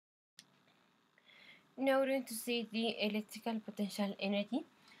Now we're going to see the electrical potential energy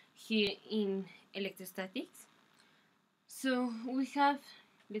here in electrostatics. So we have,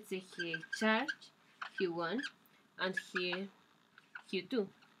 let's say here, charge Q1 and here Q2.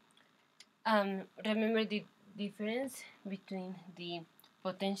 Remember the difference between the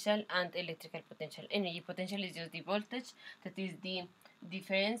potential and electrical potential energy. Potential is just the voltage, that is the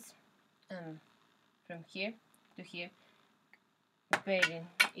difference from here to here. Comparing,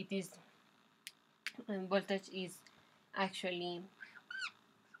 it is voltage is actually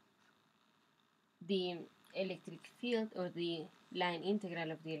the electric field or the line integral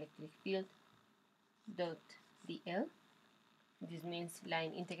of the electric field dot dl. This means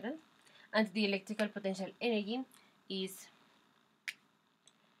line integral. And the electrical potential energy is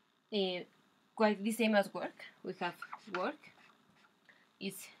quite the same as work. We have work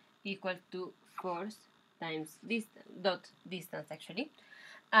is equal to force times distance, dot distance actually,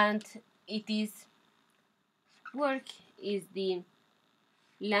 and it is work is the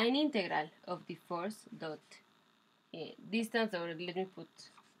line integral of the force dot distance, or let me put,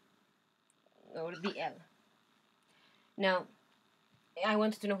 or dl. Now I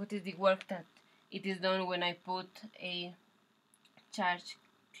want to know what is the work that it is done when I put a charge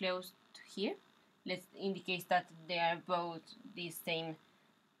close to here. Let's indicate that they are both the same,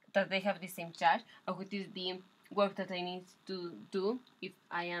 that they have the same charge, or what is the work that I need to do if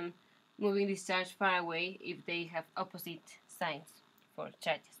I am moving this charge far away, if they have opposite signs for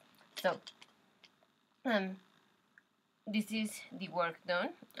charges. So this is the work done,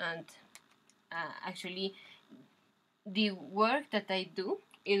 and actually the work that I do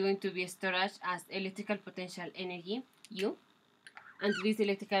is going to be stored as electrical potential energy U, and this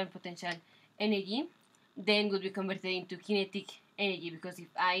electrical potential energy then would be converted into kinetic energy, because if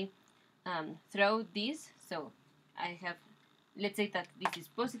I throw this, so I have, let's say that this is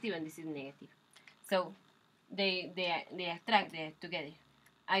positive and this is negative, so they attract, they are together.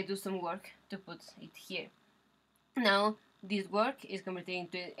 I do some work to put it here. Now this work is converted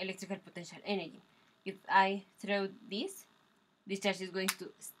into electrical potential energy. If I throw this charge is going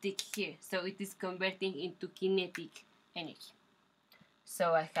to stick here, so it is converting into kinetic energy.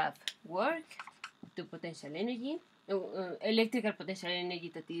 So I have work to potential energy, electrical potential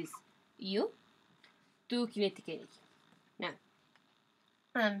energy, that is U, to kinetic energy.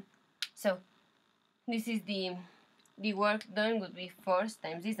 Now, so this is the work done would be force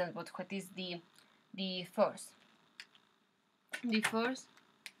times distance. But what is the force? The force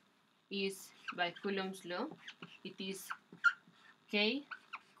is, by Coulomb's law, it is K,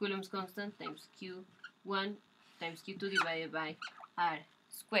 Coulomb's constant, times Q1 times Q2 divided by R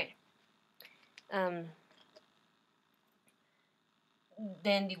squared.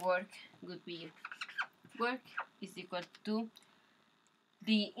 Then the work would be, work is equal to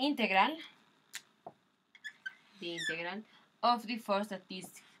the integral of the force, that is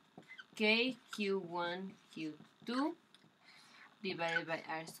K Q1 Q2 divided by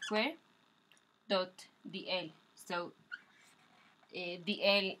R squared dot dl. So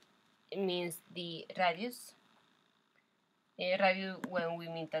dl means the radius. Radius, when we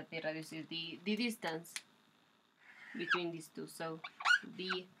mean that the radius is the distance between these two, so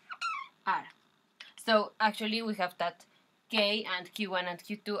dr. So actually we have that K and Q1 and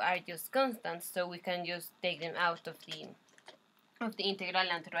Q2 are just constants, so we can just take them out of the integral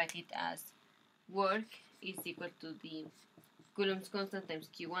and write it as work is equal to the Coulomb's constant times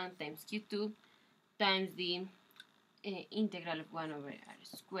Q1 times Q2 times the integral of 1 over R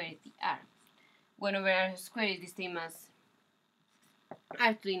squared dr. 1 over R squared is the same as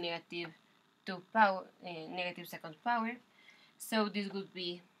R to the negative 2 power, negative second power. So this would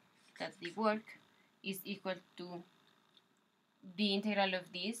be that the work is equal to the integral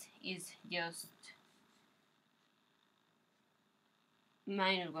of this is just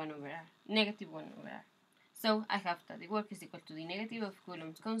minus 1 over R, negative 1 over R. So I have that the work is equal to the negative of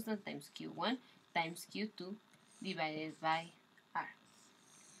Coulomb's constant times Q1 times Q2 divided by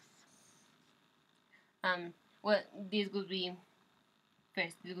R. Well, this would be,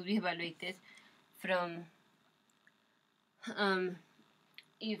 first, this would be evaluated from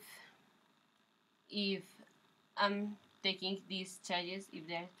if I'm taking these charges, if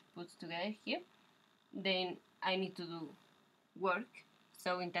they're put together here, then I need to do work.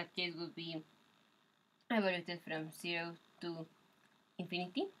 So in that case would be evaluated from 0 to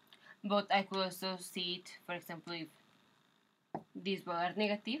infinity. But I could also see it, for example, if these both are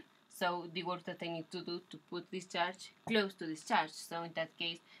negative, so the work that I need to do to put this charge close to this charge. So in that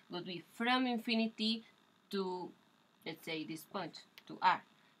case would be from infinity to, let's say, this point, to R.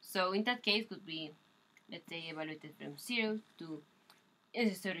 So in that case would be, let's say, evaluated from 0 to,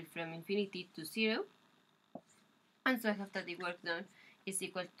 from infinity to 0, And so I have that the work done is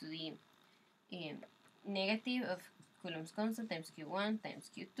equal to the negative of Coulomb's constant times Q1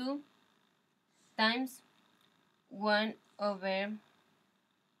 times Q2 times 1 over,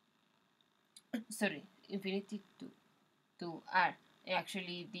 infinity to R.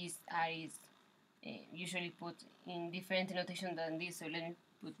 Actually, this R is usually put in different notation than this, so let me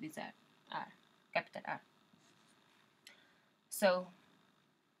put this R, capital R. So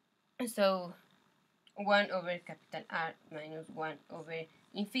 1 over capital R minus 1 over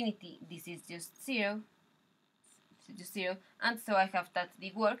infinity, this is just 0, and so I have that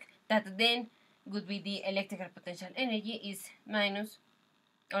the work that then would be the electrical potential energy is minus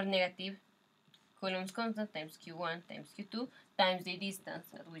or negative Coulomb's constant times Q1 times Q2 times the distance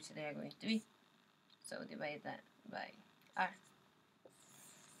at which they are going to be. So divide that by R.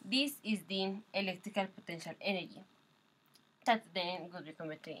 This is the electrical potential energy that then would be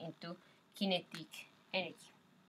converted into kinetic energy.